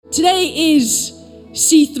Today is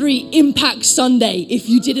C3 Impact Sunday, if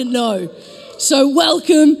you didn't know. So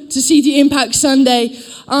welcome to C3 Impact Sunday.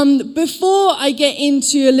 Before I get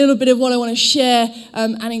into a little bit of what I want to share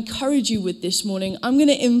and encourage you with this morning, I'm going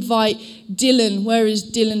to invite Dylan, where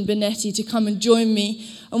is Dylan Benetti, to come and join me.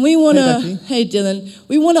 And we want to, hey Dylan,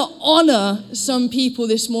 we want to honor some people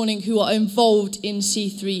this morning who are involved in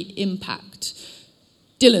C3 Impact.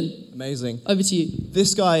 Dylan. Amazing. Over to you.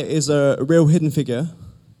 This guy is a real hidden figure,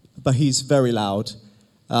 but he's very loud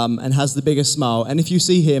and has the biggest smile. And if you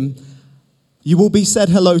see him, you will be said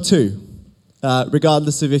hello to,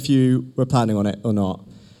 regardless of if you were planning on it or not.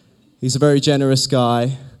 He's a very generous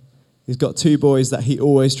guy. He's got 2 boys that he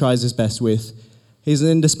always tries his best with. He's an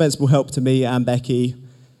indispensable help to me and Becky.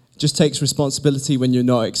 Just takes responsibility when you're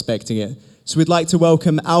not expecting it. So we'd like to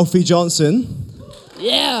welcome Alfie Johnson.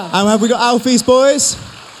 Yeah. And have we got Alfie's boys?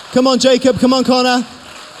 Come on, Jacob. Come on, Connor.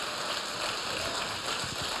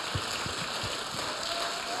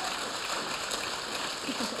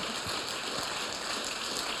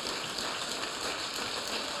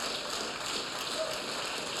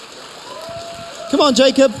 Come on,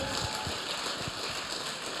 Jacob.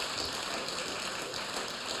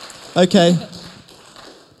 Okay.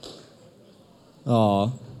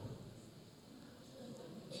 Aw.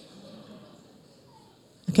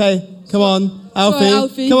 Okay, come on, Alfie. Sorry,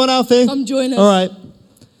 Alfie. Come on, Alfie. Come join us. All right.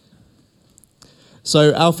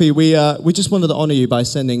 So, Alfie, we just wanted to honour you by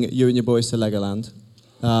sending you and your boys to Legoland.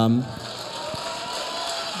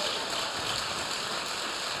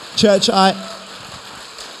 Church,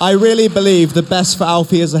 I really believe the best for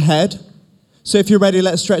Alfie is ahead. So if you're ready,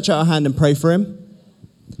 let's stretch out our hand and pray for him.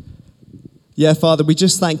 Yeah, Father, we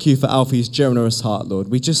just thank you for Alfie's generous heart, Lord.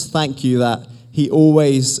 We just thank you that he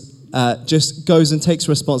always just goes and takes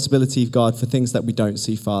responsibility, God, for things that we don't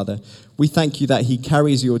see, Father. We thank you that he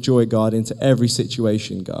carries your joy, God, into every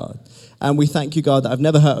situation, God. And we thank you, God, that I've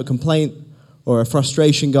never heard a complaint or a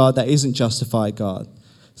frustration, God, that isn't justified, God.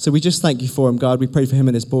 So we just thank you for him, God. We pray for him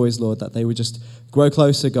and his boys, Lord, that they would just grow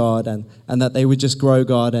closer, God, and that they would just grow,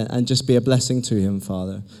 God, and just be a blessing to him,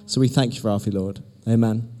 Father. So we thank you for Alfie, Lord.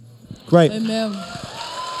 Amen. Great. Amen.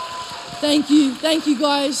 Thank you. Thank you,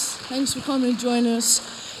 guys. Thanks for coming and joining us.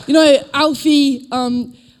 You know, Alfie,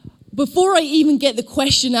 before I even get the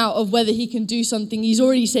question out of whether he can do something, he's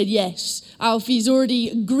already said yes. Alfie's already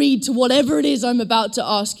agreed to whatever it is I'm about to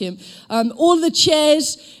ask him. All the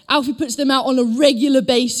chairs, Alfie puts them out on a regular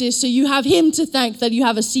basis, so you have him to thank that you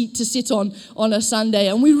have a seat to sit on a Sunday.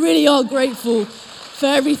 And we really are grateful for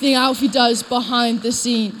everything Alfie does behind the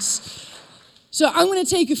scenes. So I'm going to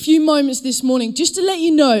take a few moments this morning just to let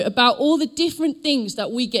you know about all the different things that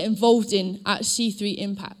we get involved in at C3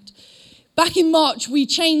 Impact. Back in March, we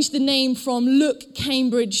changed the name from Look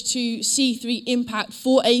Cambridge to C3 Impact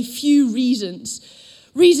for a few reasons.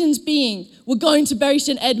 Reasons being, we're going to Bury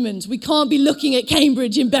St Edmunds. We can't be looking at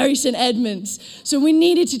Cambridge in Bury St Edmunds. So we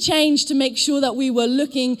needed to change to make sure that we were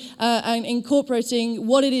looking and incorporating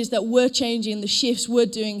what it is that we're changing, the shifts we're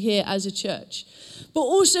doing here as a church. But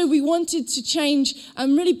also we wanted to change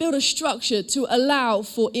and really build a structure to allow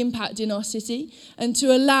for impact in our city and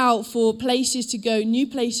to allow for places to go, new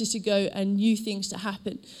places to go, and new things to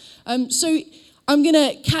happen. So I'm going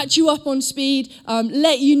to catch you up on speed,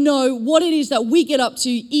 let you know what it is that we get up to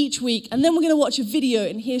each week, and then we're going to watch a video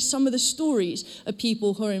and hear some of the stories of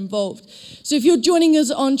people who are involved. So if you're joining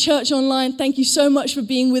us on Church Online, thank you so much for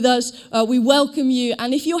being with us. We welcome you,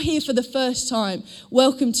 and if you're here for the first time,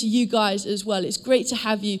 welcome to you guys as well. It's great to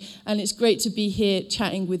have you, and it's great to be here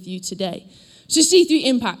chatting with you today. So C3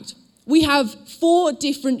 Impact. We have 4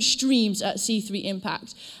 different streams at C3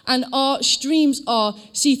 Impact, and our streams are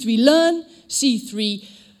C3 Learn, C3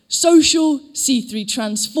 Social, C3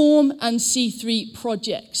 Transform, and C3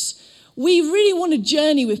 Projects. We really want to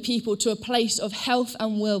journey with people to a place of health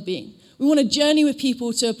and well-being. We want to journey with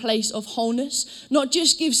people to a place of wholeness, not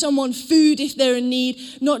just give someone food if they're in need,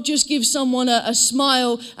 not just give someone a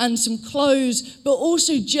smile and some clothes, but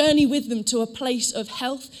also journey with them to a place of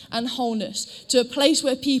health and wholeness, to a place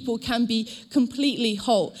where people can be completely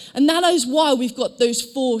whole. And that is why we've got those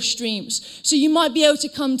 4 streams. So you might be able to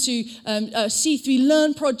come to a C3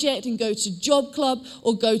 Learn project and go to Job Club,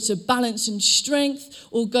 or go to Balance and Strength,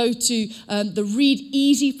 or go to the Read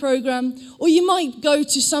Easy program, or you might go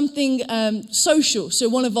to something social, so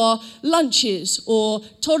one of our lunches or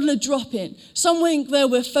toddler drop-in, somewhere where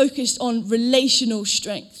we're focused on relational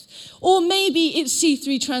strength. Or maybe it's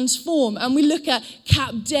C3 Transform, and we look at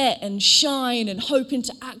Cap Debt and Shine and Hope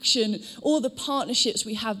into Action, all the partnerships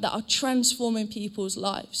we have that are transforming people's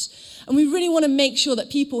lives. And we really want to make sure that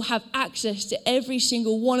people have access to every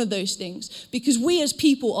single one of those things, because we as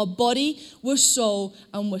people are body, we're soul,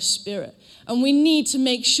 and we're spirit. And we need to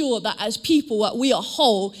make sure that as people, that we are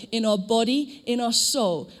whole in our body, in our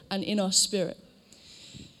soul, and in our spirit.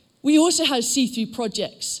 We also have C3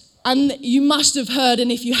 projects. And you must have heard,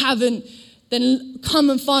 and if you haven't, then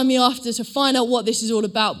come and find me after to find out what this is all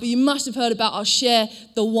about. But you must have heard about our Share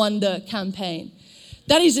the Wonder campaign.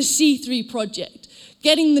 That is a C3 project.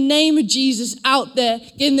 Getting the name of Jesus out there,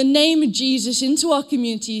 getting the name of Jesus into our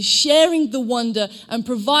communities, sharing the wonder and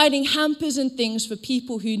providing hampers and things for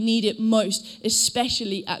people who need it most,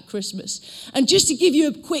 especially at Christmas. And just to give you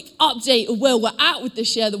a quick update of where we're at with the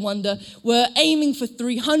Share the Wonder, we're aiming for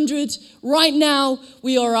 300. Right now,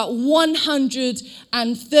 we are at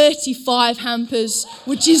 135 hampers,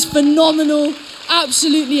 which is phenomenal,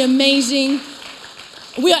 absolutely amazing.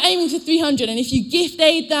 We are aiming for 300, and if you gift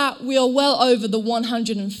aid that, we are well over the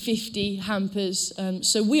 150 hampers.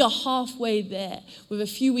 So we are halfway there with a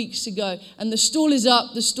few weeks to go. And the stall is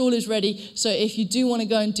up, the stall is ready. So if you do want to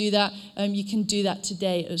go and do that, you can do that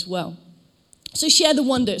today as well. So Share the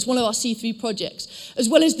Wonder, it's one of our C3 projects, as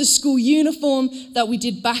well as the school uniform that we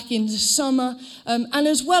did back in the summer, and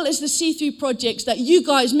as well as the C3 projects that you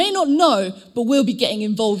guys may not know, but will be getting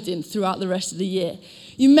involved in throughout the rest of the year.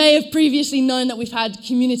 You may have previously known that we've had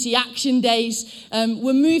community action days.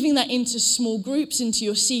 We're moving that into small groups, into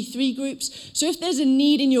your C3 groups. So if there's a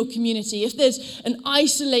need in your community, if there's an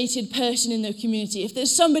isolated person in the community, if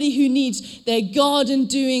there's somebody who needs their garden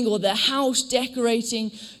doing or their house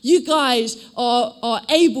decorating, you guys are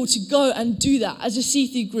able to go and do that as a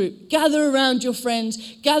C3 group. Gather around your friends,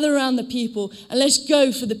 gather around the people, and let's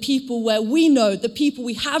go for the people where we know, the people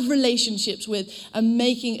we have relationships with, and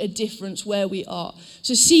making a difference where we are.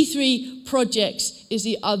 So C3 projects is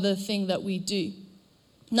the other thing that we do.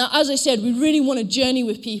 Now, as I said, we really want to journey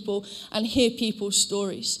with people and hear people's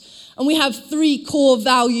stories. And we have 3 core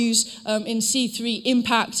values in C3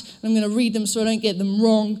 Impact. I'm going to read them so I don't get them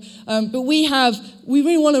wrong. But we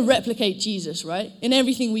really want to replicate Jesus, right, in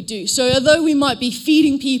everything we do. So although we might be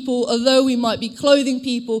feeding people, although we might be clothing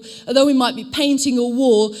people, although we might be painting a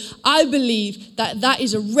wall, I believe that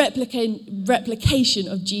is a replication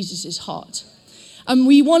of Jesus' heart. And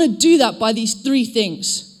we want to do that by these 3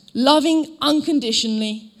 things: loving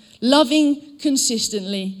unconditionally, loving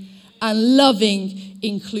consistently, and loving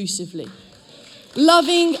inclusively.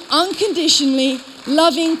 Loving unconditionally,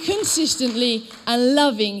 loving consistently, and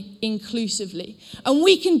loving inclusively. And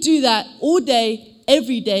we can do that all day,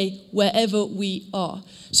 every day, wherever we are.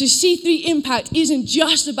 So C3 Impact isn't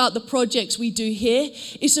just about the projects we do here.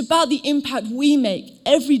 It's about the impact we make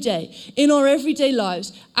every day in our everyday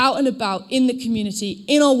lives, out and about in the community,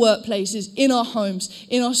 in our workplaces, in our homes,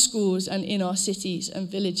 in our schools, and in our cities and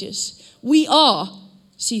villages. We are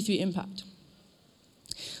C3 Impact.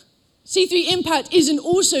 C3 Impact isn't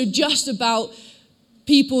also just about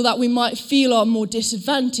people that we might feel are more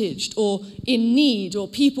disadvantaged or in need, or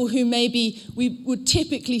people who maybe we would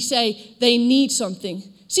typically say they need something.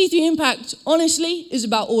 C3 Impact, honestly, is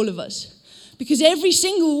about all of us. Because every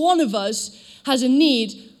single one of us has a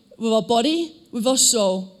need with our body, with our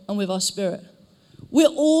soul, and with our spirit. We're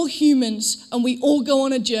all humans, and we all go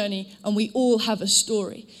on a journey, and we all have a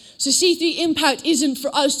story. So C3 Impact isn't for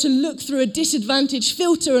us to look through a disadvantaged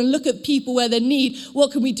filter and look at people where they need,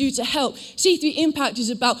 what can we do to help? C3 Impact is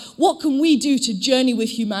about what can we do to journey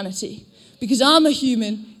with humanity? Because I'm a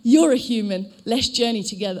human, you're a human, let's journey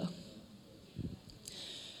together.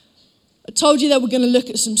 I told you that we're going to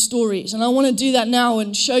look at some stories, and I want to do that now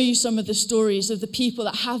and show you some of the stories of the people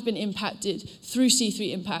that have been impacted through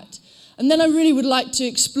C3 Impact. And then I really would like to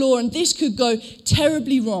explore, and this could go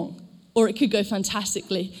terribly wrong, or it could go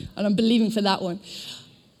fantastically, and I'm believing for that one.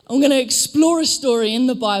 I'm going to explore a story in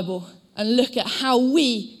the Bible and look at how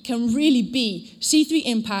we can really be C3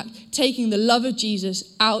 Impact, taking the love of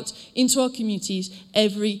Jesus out into our communities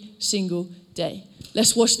every single day.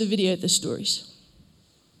 Let's watch the video of the stories.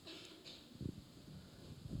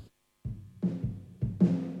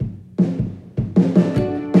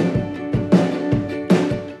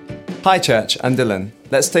 Hi church, I'm Dylan.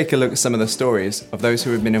 Let's take a look at some of the stories of those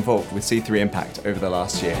who have been involved with C3 Impact over the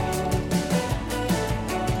last year.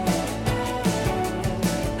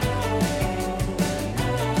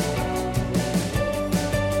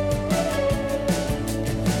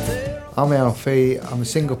 I'm Alfie, I'm a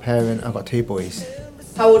single parent, I've got 2 boys.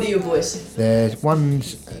 How old are your boys?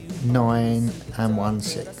 One's 9 and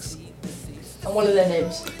one's 6. And what are their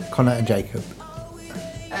names? Connor and Jacob.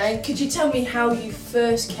 And could you tell me how you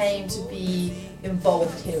first came to be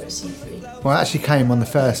involved here at C3? Well, I actually came on the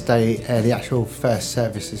first day, the actual first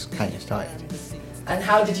services started. And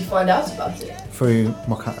how did you find out about it? Through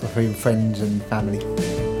friends and family.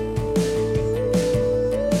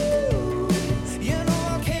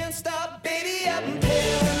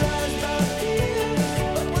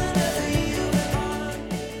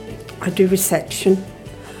 I do reception.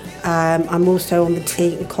 I'm also on the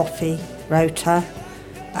tea and coffee rota.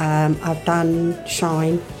 I've done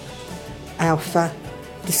Shine, Alpha,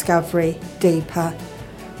 Discovery, Deeper.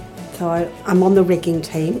 So I'm on the rigging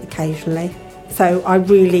team occasionally. So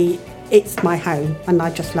it's my home and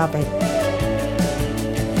I just love it.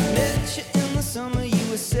 Met you in the summer, you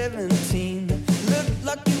were 17. Looked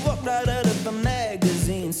like you walked right out of a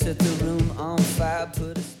magazine. Set the room on fire,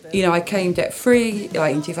 put a spell. You know, I came debt-free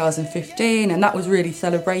in 2015 and that was really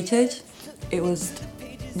celebrated. It was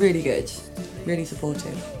really good, really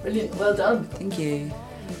supportive. Brilliant, well done. Thank you.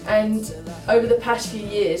 And over the past few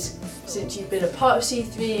years, since you've been a part of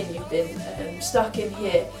C3 and you've been stuck in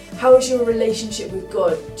here, how has your relationship with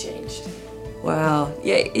God changed? Wow,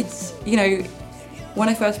 yeah, it's, when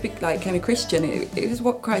I first became a Christian, it was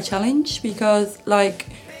quite a challenge because,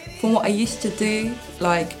 from what I used to do,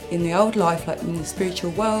 in the old life, in the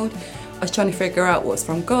spiritual world, I was trying to figure out what's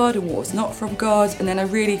from God and what was not from God, and then I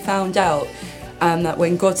really found out that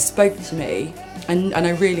when God spoke to me, and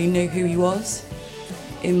I really knew who He was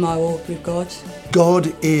in my walk with God.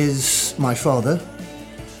 God is my Father,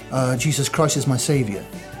 Jesus Christ is my Saviour,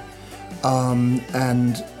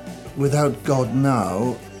 and without God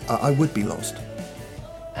now, I would be lost.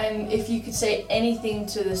 And if you could say anything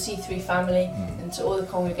to the C3 family and to all the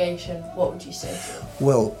congregation, what would you say to them?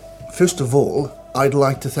 Well, first of all, I'd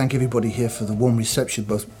like to thank everybody here for the warm reception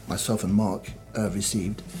both myself and Mark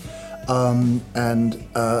received.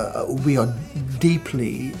 We are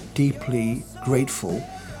deeply, deeply grateful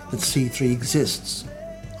that C3 exists.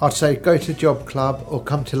 I'd say go to Job Club or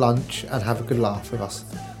come to lunch and have a good laugh with us.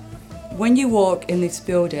 When you walk in this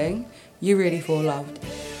building, you really feel loved.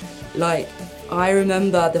 I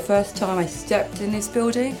remember the first time I stepped in this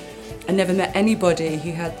building, I never met anybody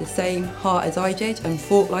who had the same heart as I did and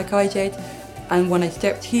thought like I did. And when I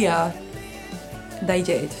stepped here, they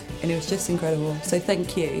did. And it was just incredible. So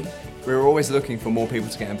thank you. We're always looking for more people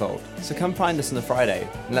to get involved, so come find us on a Friday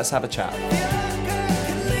and let's have a chat.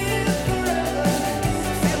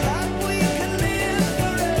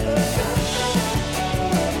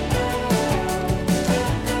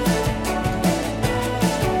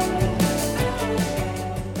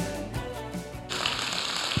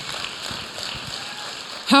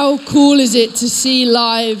 How cool is it to see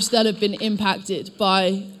lives that have been impacted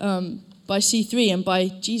by C3 and by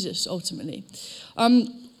Jesus, ultimately?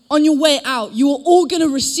 On your way out, you are all going to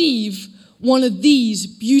receive one of these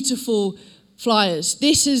beautiful flyers.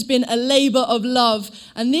 This has been a labor of love,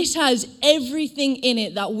 and this has everything in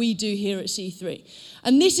it that we do here at C3.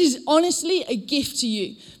 And this is honestly a gift to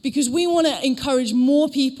you because we want to encourage more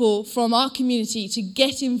people from our community to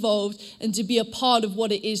get involved and to be a part of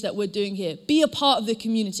what it is that we're doing here. Be a part of the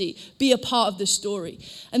community. Be a part of the story.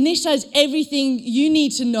 And this has everything you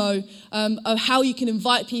need to know of how you can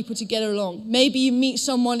invite people to get along. Maybe you meet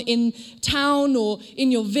someone in town or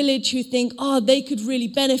in your village who think, they could really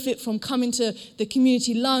benefit from coming to the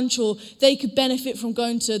community lunch, or they could benefit from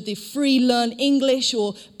going to the free Learn English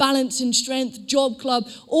or Balance and Strength Job Club,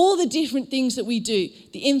 all the different things that we do.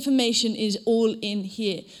 The information is all in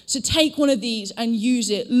here. So take one of these and use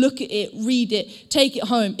it, look at it, read it, take it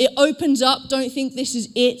home. It opens up, don't think this is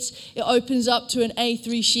it. It opens up to an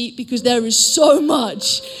A3 sheet because there is so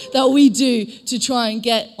much that we do to try and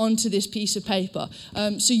get onto this piece of paper.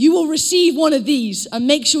 So you will receive one of these and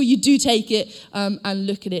make sure you do take it and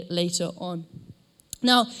look at it later on.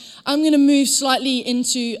 Now, I'm going to move slightly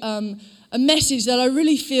into a message that I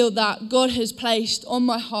really feel that God has placed on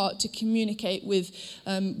my heart to communicate with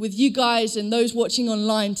you guys and those watching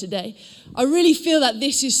online today. I really feel that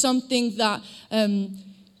this is something that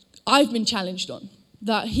I've been challenged on,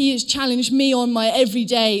 that He has challenged me on my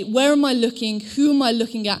everyday. Where am I looking? Who am I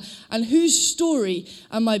looking at? And whose story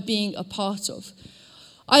am I being a part of?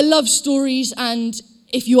 I love stories, and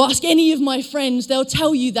if you ask any of my friends, they'll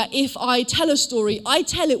tell you that if I tell a story, I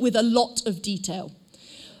tell it with a lot of detail.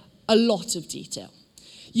 A lot of detail.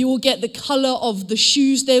 You will get the color of the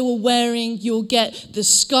shoes they were wearing. You'll get the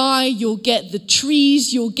sky. You'll get the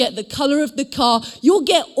trees. You'll get the color of the car. You'll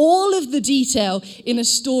get all of the detail in a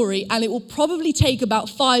story, and it will probably take about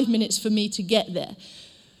 5 minutes for me to get there.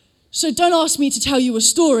 So don't ask me to tell you a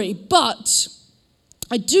story, but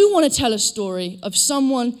I do want to tell a story of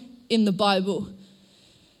someone in the Bible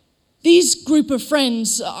These group of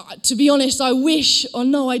friends, to be honest, I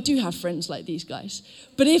do have friends like these guys.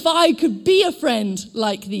 But if I could be a friend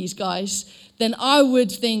like these guys, then I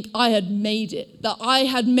would think I had made it, that I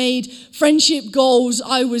had made friendship goals,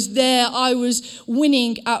 I was there, I was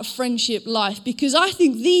winning at friendship life, because I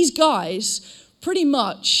think these guys pretty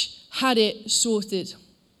much had it sorted.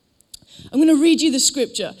 I'm going to read you the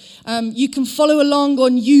scripture. You can follow along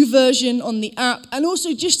on YouVersion on the app. And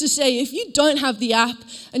also just to say, if you don't have the app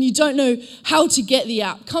and you don't know how to get the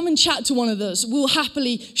app, come and chat to one of us. We'll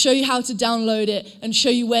happily show you how to download it and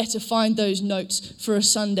show you where to find those notes for a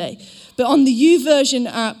Sunday. But on the YouVersion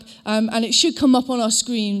app, and it should come up on our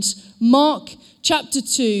screens, Mark chapter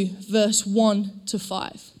 2, verse 1 to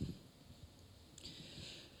 5.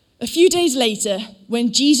 A few days later,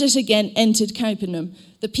 when Jesus again entered Capernaum,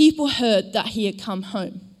 the people heard that he had come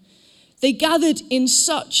home. They gathered in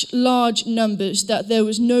such large numbers that there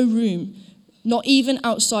was no room, not even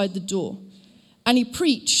outside the door, and he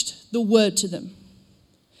preached the word to them.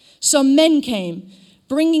 Some men came,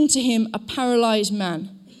 bringing to him a paralyzed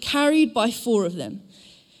man, carried by 4 of them.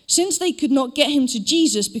 Since they could not get him to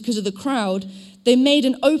Jesus because of the crowd, they made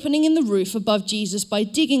an opening in the roof above Jesus by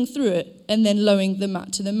digging through it and then lowering the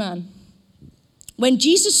mat to the man. When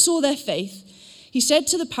Jesus saw their faith, he said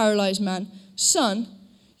to the paralyzed man, "Son,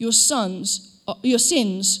 your sins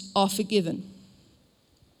are forgiven."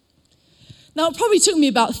 Now, it probably took me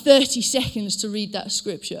about 30 seconds to read that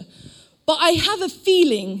scripture, but I have a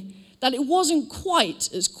feeling that it wasn't quite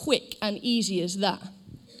as quick and easy as that.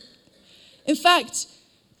 In fact,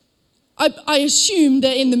 I assume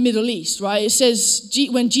they're in the Middle East, right? It says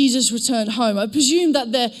when Jesus returned home. I presume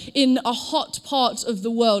that they're in a hot part of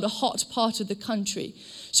the world, a hot part of the country.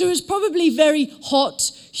 So it was probably very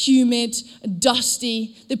hot, humid,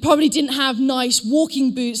 dusty. They probably didn't have nice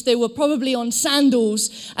walking boots. They were probably on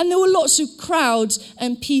sandals. And there were lots of crowds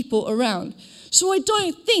and people around. So I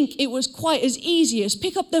don't think it was quite as easy as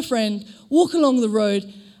pick up their friend, walk along the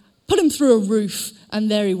road, put him through a roof,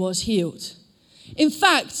 and there he was healed. In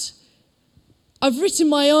fact, I've written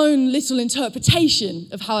my own little interpretation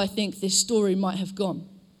of how I think this story might have gone.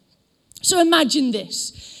 So imagine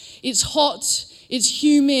this. It's hot, it's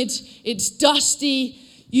humid, it's dusty,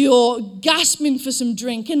 you're gasping for some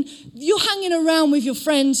drink, and you're hanging around with your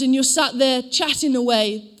friends and you're sat there chatting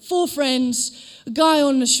away. 4 friends, a guy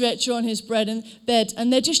on a stretcher on his bed,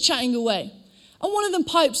 and they're just chatting away. And one of them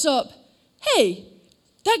pipes up, "Hey,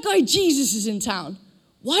 that guy Jesus is in town.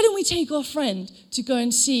 Why don't we take our friend to go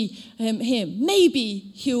and see him?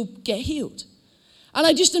 Maybe he'll get healed." And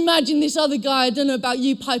I just imagine this other guy, I don't know about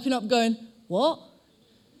you, piping up going, "What?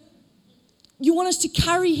 You want us to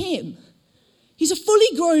carry him? He's a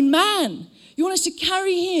fully grown man. You want us to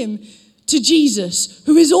carry him to Jesus,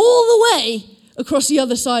 who is all the way across the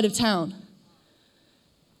other side of town?"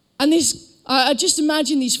 And I just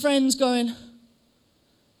imagine these friends going,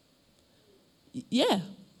 yeah,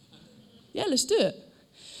 let's do it.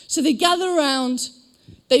 So they gather around,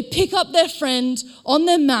 they pick up their friend on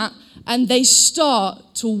their mat, and they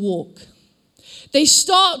start to walk. They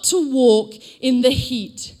start to walk in the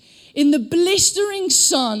heat, in the blistering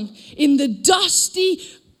sun, in the dusty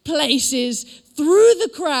places, through the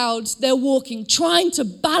crowds. They're walking, trying to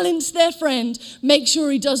balance their friend, make sure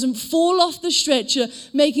he doesn't fall off the stretcher,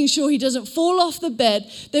 making sure he doesn't fall off the bed.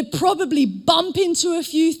 They probably bump into a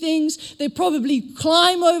few things. They probably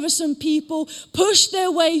climb over some people, push their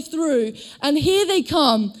way through, and here they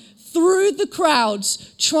come through the crowds,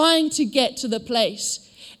 trying to get to the place.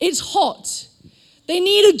 It's hot. They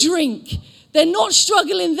need a drink. They're not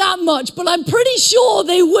struggling that much, but I'm pretty sure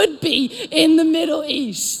they would be in the Middle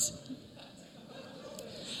East.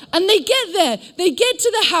 And they get there, they get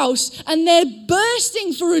to the house, and they're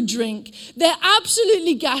bursting for a drink. They're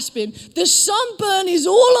absolutely gasping. The sunburn is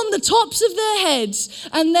all on the tops of their heads,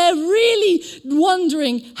 and they're really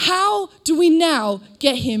wondering, how do we now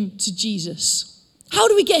get him to Jesus? How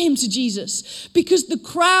do we get him to Jesus? Because the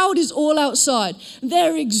crowd is all outside.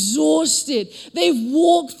 They're exhausted. They've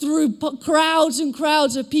walked through crowds and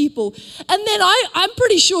crowds of people. And then I'm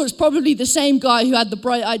pretty sure it's probably the same guy who had the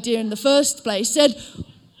bright idea in the first place, said,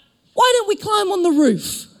 "Why don't we climb on the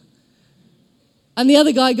roof?" And the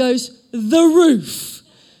other guy goes, "The roof."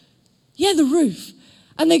 "Yeah, the roof."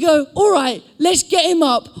 And they go, "All right, let's get him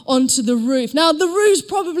up onto the roof." Now, the roofs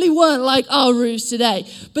probably weren't like our roofs today,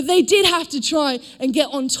 but they did have to try and get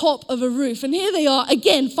on top of a roof. And here they are,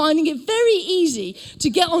 again, finding it very easy to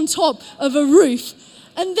get on top of a roof.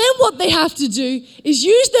 And then what they have to do is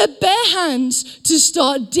use their bare hands to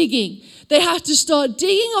start digging. They have to start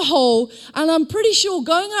digging a hole, and I'm pretty sure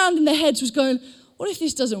going around in their heads was going, what if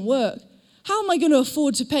this doesn't work? How am I going to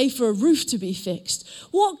afford to pay for a roof to be fixed?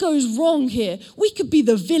 What goes wrong here? We could be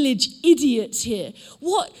the village idiots here.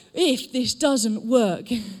 What if this doesn't work?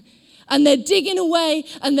 And they're digging away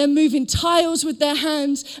and they're moving tiles with their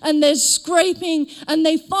hands and they're scraping and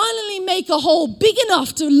they finally make a hole big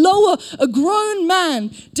enough to lower a grown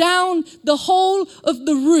man down the hole of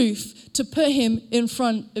the roof to put him in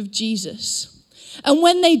front of Jesus. And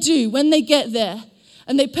when they do, when they get there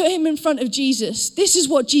and they put him in front of Jesus, this is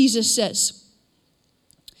what Jesus says.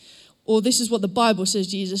 Or this is what the Bible says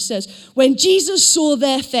Jesus says. When Jesus saw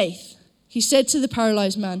their faith, he said to the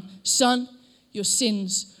paralyzed man, "Son, your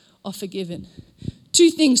sins are forgiven."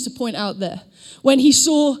 Two things to point out there. When he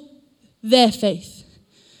saw their faith,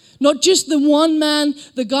 not just the one man,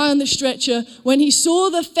 the guy on the stretcher, when he saw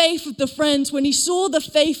the faith of the friends, when he saw the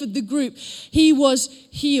faith of the group, he was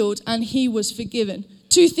healed and he was forgiven.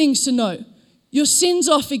 Two things to know. Your sins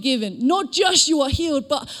are forgiven. Not just you are healed,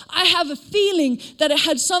 but I have a feeling that it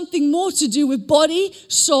had something more to do with body,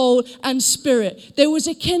 soul, and spirit. There was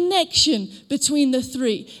a connection between the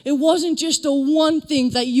three. It wasn't just a one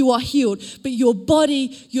thing that you are healed, but your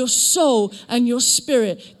body, your soul, and your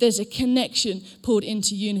spirit. There's a connection pulled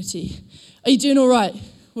into unity. Are you doing all right?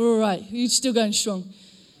 We're all right. You're still going strong.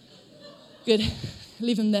 Good.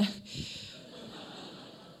 Leave him there.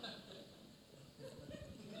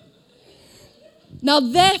 Now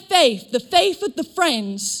their faith, the faith of the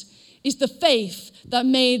friends, is the faith that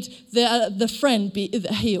made the friend be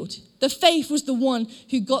healed. The faith was the one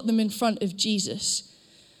who got them in front of Jesus.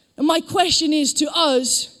 And my question is to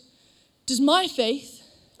us, does my faith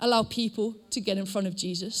allow people to get in front of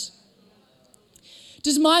Jesus?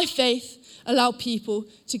 Does my faith allow people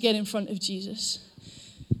to get in front of Jesus?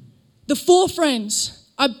 The four friends,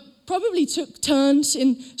 I probably took turns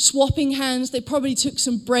in swapping hands. They probably took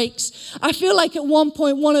some breaks. I feel like at one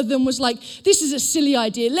point, one of them was like, "This is a silly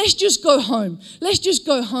idea. Let's just go home. Let's just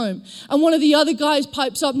go home." And one of the other guys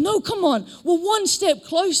pipes up, "No, come on. We're one step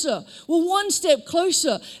closer. We're one step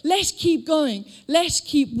closer. Let's keep going. Let's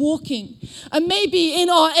keep walking." And maybe in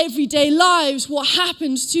our everyday lives, what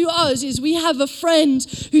happens to us is we have a friend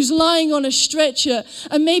who's lying on a stretcher,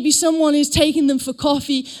 and maybe someone is taking them for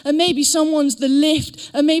coffee, and maybe someone's the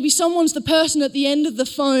lift, and maybe someone's the person at the end of the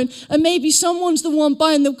phone, and maybe someone's the one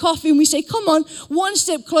buying them coffee, and we say, "Come on, one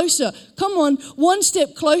step closer. Come on, one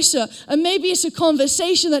step closer." And maybe it's a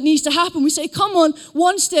conversation that needs to happen. We say, "Come on,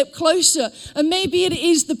 one step closer." And maybe it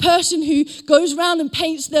is the person who goes around and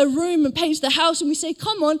paints their room and paints the house, and we say,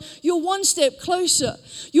 "Come on, you're one step closer.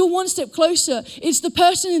 You're one step closer." It's the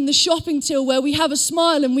person in the shopping till where we have a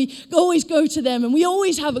smile and we always go to them and we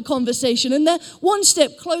always have a conversation, and they're one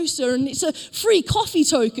step closer, and it's a free coffee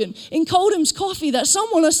token in Coldham's Coffee that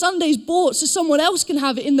someone on Sundays bought so someone else can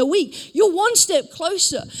have it in the week. You're one step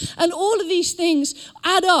closer. And all of these things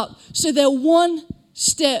add up so they're one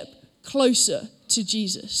step closer to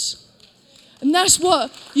Jesus. And that's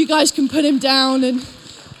what you guys can put him down, and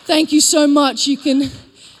thank you so much. You can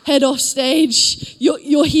head off stage.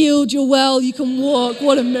 You're healed, you're well, you can walk.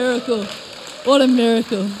 What a miracle. What a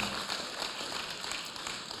miracle.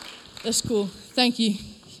 That's cool. Thank you.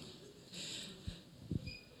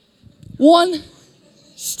 One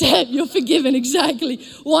step, you're forgiven, exactly.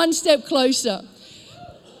 One step closer.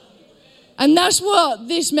 And that's what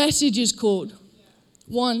this message is called.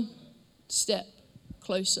 One step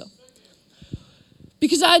closer.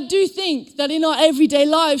 Because I do think that in our everyday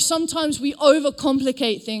lives, sometimes we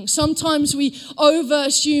overcomplicate things. Sometimes we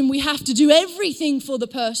over-assume we have to do everything for the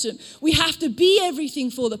person. We have to be everything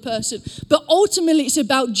for the person. But ultimately, it's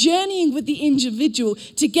about journeying with the individual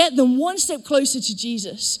to get them one step closer to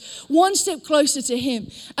Jesus, one step closer to him.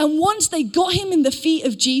 And once they got him in the feet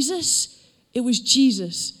of Jesus, it was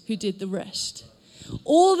Jesus who did the rest.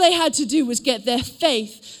 All they had to do was get their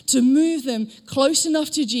faith to move them close enough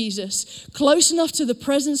to Jesus, close enough to the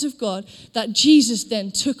presence of God, that Jesus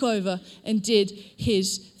then took over and did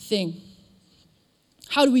his thing.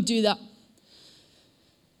 How do we do that?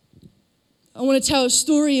 I want to tell a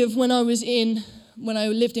story of when I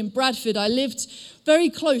lived in Bradford. I lived very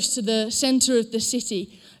close to the center of the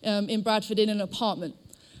city in Bradford in an apartment.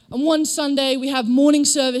 And one Sunday we have morning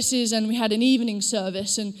services and we had an evening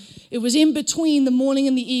service, and it was in between the morning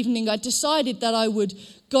and the evening. I decided that I would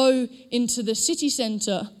go into the city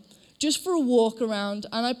centre just for a walk around,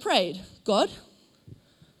 and I prayed, "God,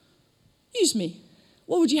 use me.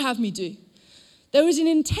 What would you have me do?" There was an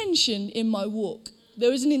intention in my walk.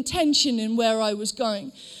 There was an intention in where I was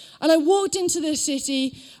going. And I walked into the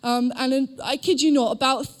city, and I kid you not,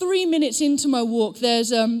 about 3 minutes into my walk,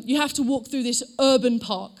 you have to walk through this urban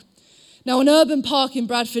park. Now, an urban park in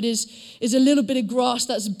Bradford is a little bit of grass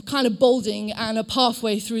that's kind of balding and a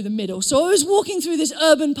pathway through the middle. So I was walking through this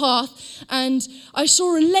urban path and I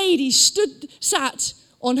saw a lady sat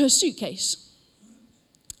on her suitcase.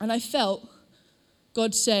 And I felt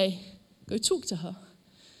God say, go talk to her.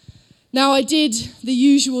 Now, I did the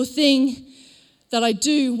usual thing that I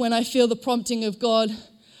do when I feel the prompting of God.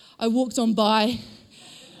 I walked on by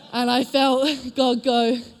and I felt God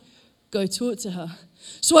go talk to her.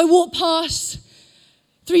 So I walked past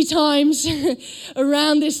 3 times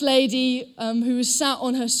around this lady who was sat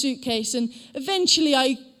on her suitcase, and eventually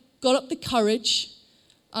I got up the courage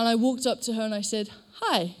and I walked up to her and I said,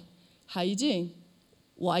 hi, how you doing?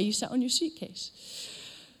 Why are you sat on your suitcase?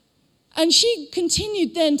 And she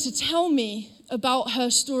continued then to tell me about her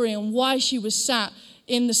story and why she was sat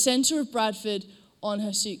in the center of Bradford on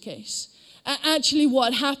her suitcase. Actually,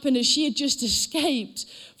 what had happened is she had just escaped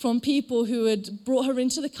from people who had brought her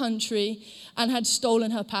into the country and had stolen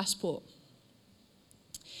her passport.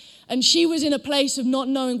 And she was in a place of not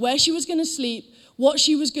knowing where she was going to sleep, what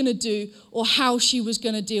she was going to do, or how she was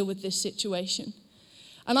going to deal with this situation.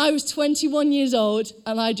 And I was 21 years old,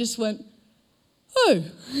 and I just went, oh,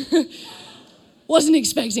 wasn't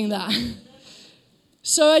expecting that.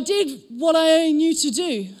 So I did what I knew to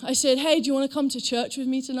do. I said, hey, do you want to come to church with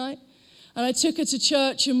me tonight? And I took her to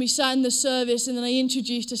church and we sat in the service, and then I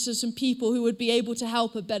introduced her to some people who would be able to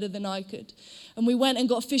help her better than I could. And we went and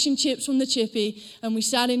got fish and chips from the chippy, and we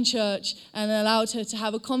sat in church and allowed her to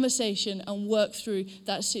have a conversation and work through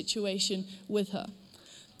that situation with her.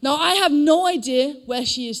 Now, I have no idea where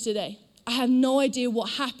she is today. I have no idea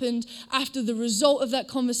what happened after the result of that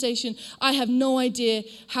conversation. I have no idea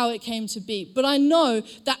how it came to be. But I know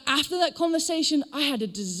that after that conversation, I had a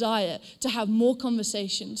desire to have more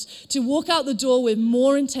conversations, to walk out the door with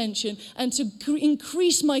more intention, and to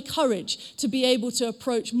increase my courage to be able to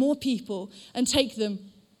approach more people and take them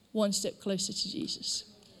one step closer to Jesus.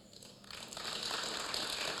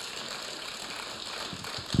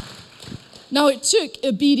 Now, it took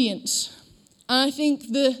obedience. And I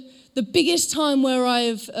think the biggest time where I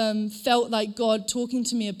have felt like God talking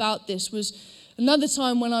to me about this was another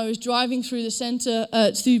time when I was driving through the centre,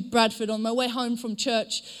 through Bradford on my way home from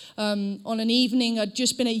church on an evening. I'd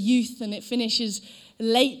just been at youth and it finishes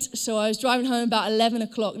late, so I was driving home about 11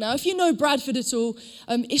 o'clock. Now, if you know Bradford at all,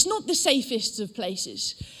 it's not the safest of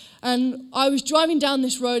places. And I was driving down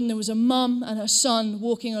this road and there was a mum and her son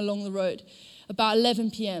walking along the road about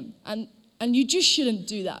 11 p.m. And you just shouldn't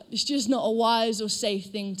do that. It's just not a wise or safe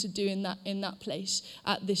thing to do in that place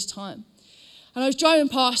at this time. And I was driving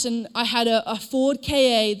past and I had a Ford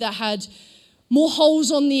KA that had more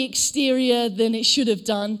holes on the exterior than it should have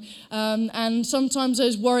done. And sometimes I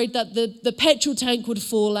was worried that the petrol tank would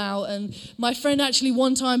fall out. And my friend actually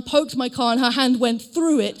one time poked my car and her hand went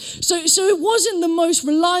through it. So it wasn't the most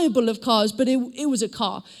reliable of cars, but it was a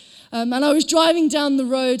car. And I was driving down the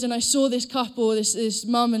road and I saw this couple, this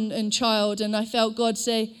mum and child, and I felt God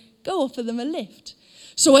say, go offer them a lift.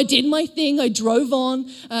 So I did my thing, I drove on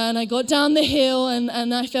and I got down the hill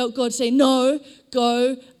and I felt God say, no,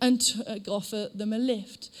 go and offer them a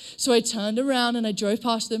lift. So I turned around and I drove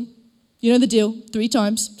past them. You know the deal, 3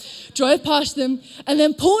 times. Drove past them and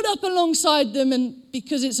then pulled up alongside them, and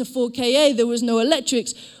because it's a 4KA, there was no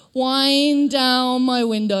electrics, whined down my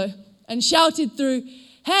window and shouted through,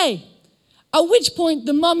 hey, at which point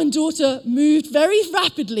the mum and daughter moved very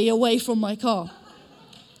rapidly away from my car.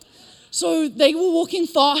 So they were walking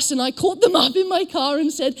fast and I caught them up in my car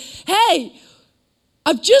and said, hey,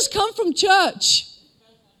 I've just come from church.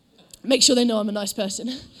 Make sure they know I'm a nice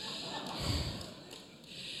person.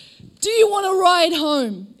 Do you want to ride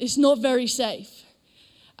home? It's not very safe.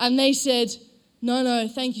 And they said, no,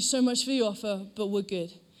 thank you so much for your offer, but we're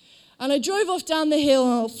good. And I drove off down the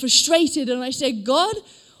hill frustrated and I said, God,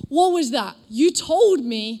 what was that? You told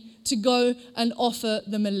me to go and offer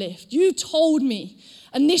them a lift. You told me.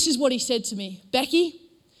 And this is what he said to me. Becky,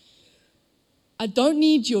 I don't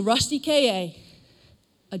need your rusty KA.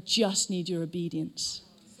 I just need your obedience.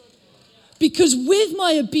 Because with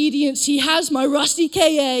my obedience, he has my rusty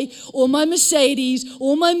KA or my Mercedes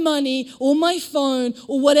or my money or my phone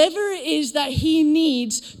or whatever it is that he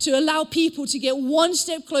needs to allow people to get one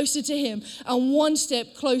step closer to him and one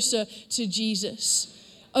step closer to Jesus.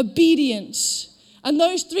 Obedience. And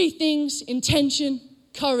those 3 things, intention,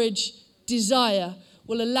 courage, desire,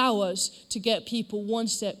 will allow us to get people one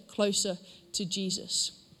step closer to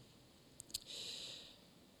Jesus.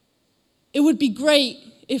 It would be great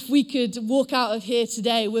if we could walk out of here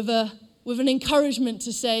today with an encouragement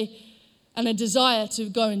to say and a desire to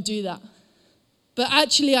go and do that. But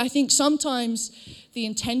actually, I think sometimes the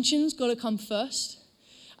intention's got to come first.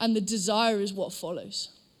 and the desire is what follows.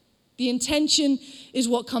 The intention is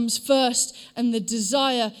what comes first, and the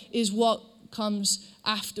desire is what comes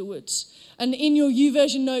afterwards. And in your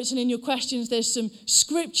YouVersion notes and in your questions, there's some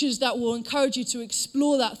scriptures that will encourage you to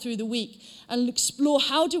explore that through the week and explore,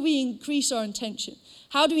 how do we increase our intention?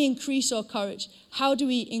 How do we increase our courage? How do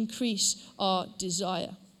we increase our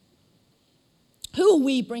desire? Who are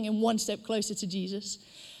we bringing one step closer to Jesus?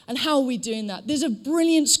 And how are we doing that? There's a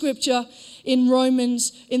brilliant scripture in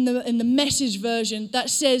Romans, in the Message version, that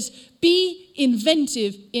says, be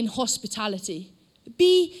inventive in hospitality.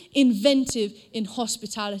 Be inventive in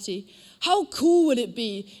hospitality. How cool would it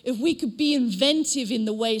be if we could be inventive in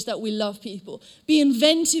the ways that we love people? Be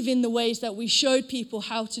inventive in the ways that we showed people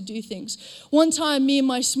how to do things. One time, me and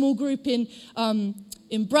my small group in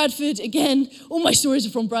Bradford, again, all my stories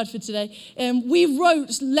are from Bradford today, we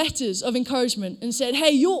wrote letters of encouragement and said,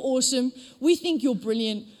 hey, you're awesome. We think you're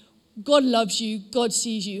brilliant. God loves you. God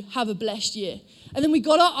sees you. Have a blessed year. And then we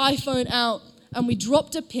got our iPhone out and we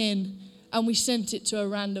dropped a pin and we sent it to a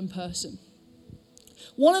random person.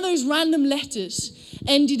 One of those random letters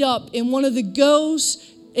ended up in one of the girls'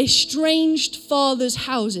 estranged father's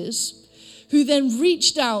houses, who then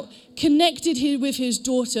reached out, connected with his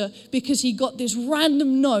daughter because he got this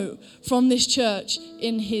random note from this church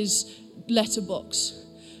in his letterbox.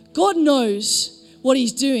 God knows what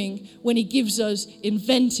he's doing when he gives us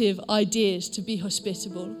inventive ideas to be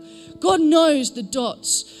hospitable. God knows the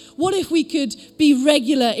dots. What if we could be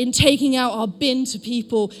regular in taking out our bin to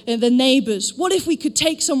people and the neighbors? What if we could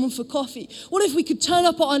take someone for coffee? What if we could turn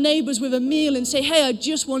up at our neighbors with a meal and say, hey, I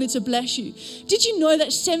just wanted to bless you? Did you know that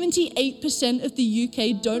 78% of the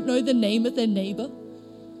UK don't know the name of their neighbor?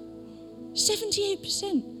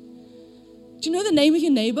 78%. Do you know the name of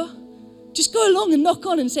your neighbor? Just go along and knock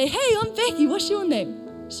on and say, hey, I'm Becky, what's your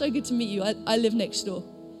name? So good to meet you, I live next door.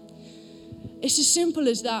 It's as simple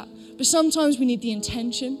as that. But sometimes we need the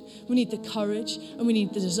intention, we need the courage, and we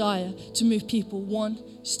need the desire to move people one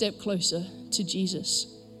step closer to Jesus.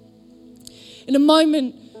 In a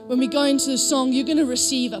moment, when we go into the song, you're going to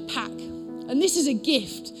receive a pack. And this is a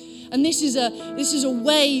gift. And this is a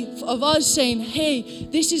way of us saying, hey,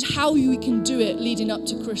 this is how we can do it leading up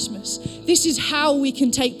to Christmas. This is how we can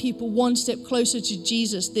take people one step closer to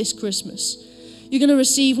Jesus this Christmas. You're going to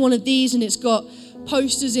receive one of these, and it's got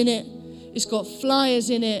posters in it, it's got flyers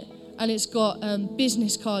in it, and it's got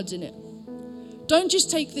business cards in it. Don't just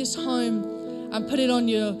take this home and put it on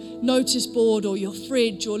your notice board or your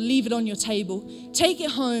fridge or leave it on your table. Take it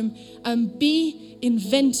home and be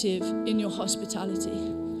inventive in your hospitality.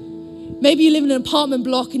 Maybe you live in an apartment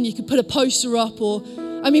block and you could put a poster up,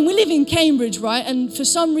 we live in Cambridge, right? And for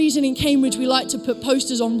some reason in Cambridge, we like to put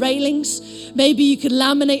posters on railings. Maybe you could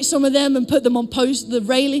laminate some of them and put them on the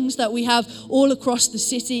railings that we have all across the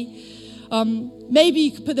city. Maybe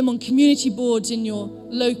you could put them on community boards in your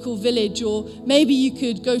local village, or maybe you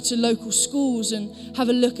could go to local schools and have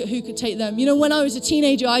a look at who could take them. You know, when I was a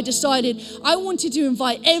teenager, I decided I wanted to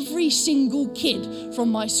invite every single kid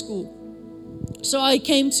from my school. So I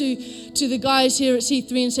came to the guys here at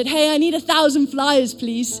C3 and said, hey, I need 1,000 flyers,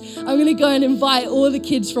 please. I'm going to go and invite all the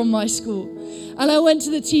kids from my school. And I went to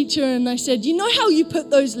the teacher and I said, you know how you put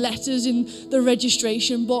those letters in the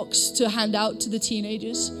registration box to hand out to the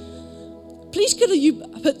teenagers? Please could you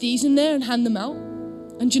put these in there and hand them out?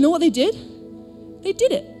 And do you know what they did? They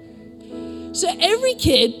did it. So every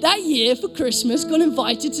kid that year for Christmas got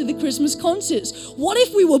invited to the Christmas concerts. What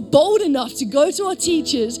if we were bold enough to go to our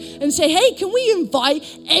teachers and say, hey, can we invite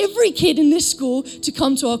every kid in this school to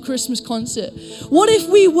come to our Christmas concert? What if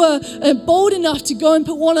we were bold enough to go and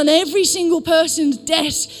put one on every single person's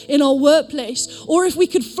desk in our workplace? Or if we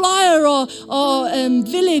could flyer our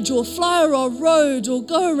village or flyer our road or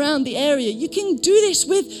go around the area. You can do this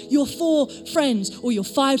with your 4 friends or your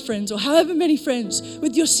 5 friends or however many friends,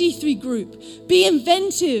 with your C3 group. Be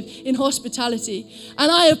inventive in hospitality.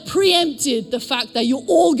 And I have preempted the fact that you're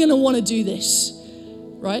all going to want to do this.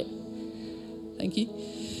 Right? Thank you.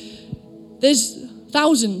 There's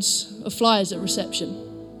thousands of flyers at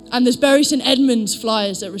reception. And there's Bury St Edmunds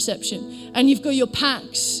flyers at reception. And you've got your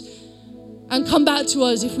packs. And come back to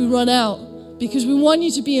us if we run out. Because we want you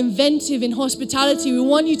to be inventive in hospitality. We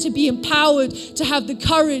want you to be empowered to have the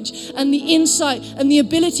courage and the insight and the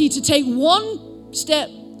ability to take one step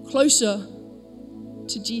closer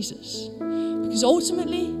to Jesus, because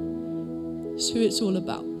ultimately it's who it's all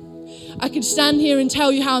about. I could stand here and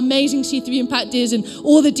tell you how amazing C3 Impact is and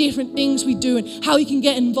all the different things we do and how you can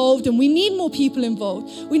get involved. And we need more people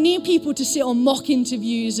involved. We need people to sit on mock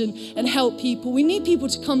interviews and help people. We need people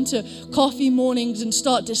to come to coffee mornings and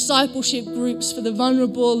start discipleship groups for the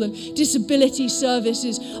vulnerable and disability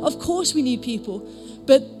services. Of course we need people.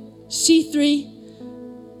 But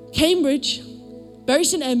C3, Cambridge, Bury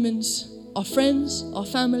St Edmunds, our friends, our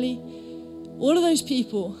family, all of those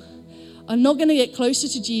people are not going to get closer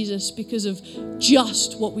to Jesus because of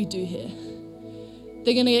just what we do here.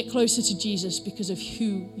 They're going to get closer to Jesus because of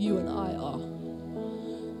who you and I are.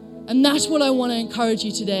 And that's what I want to encourage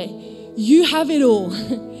you today. You have it all.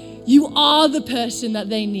 You are the person that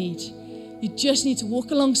they need. You just need to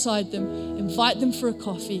walk alongside them, invite them for a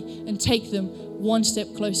coffee, and take them one step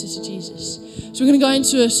closer to Jesus. So we're going to go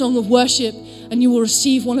into a song of worship, and you will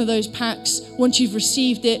receive one of those packs. Once you've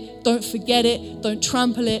received it, don't forget it, don't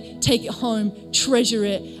trample it, take it home, treasure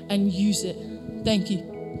it, and use it. Thank you.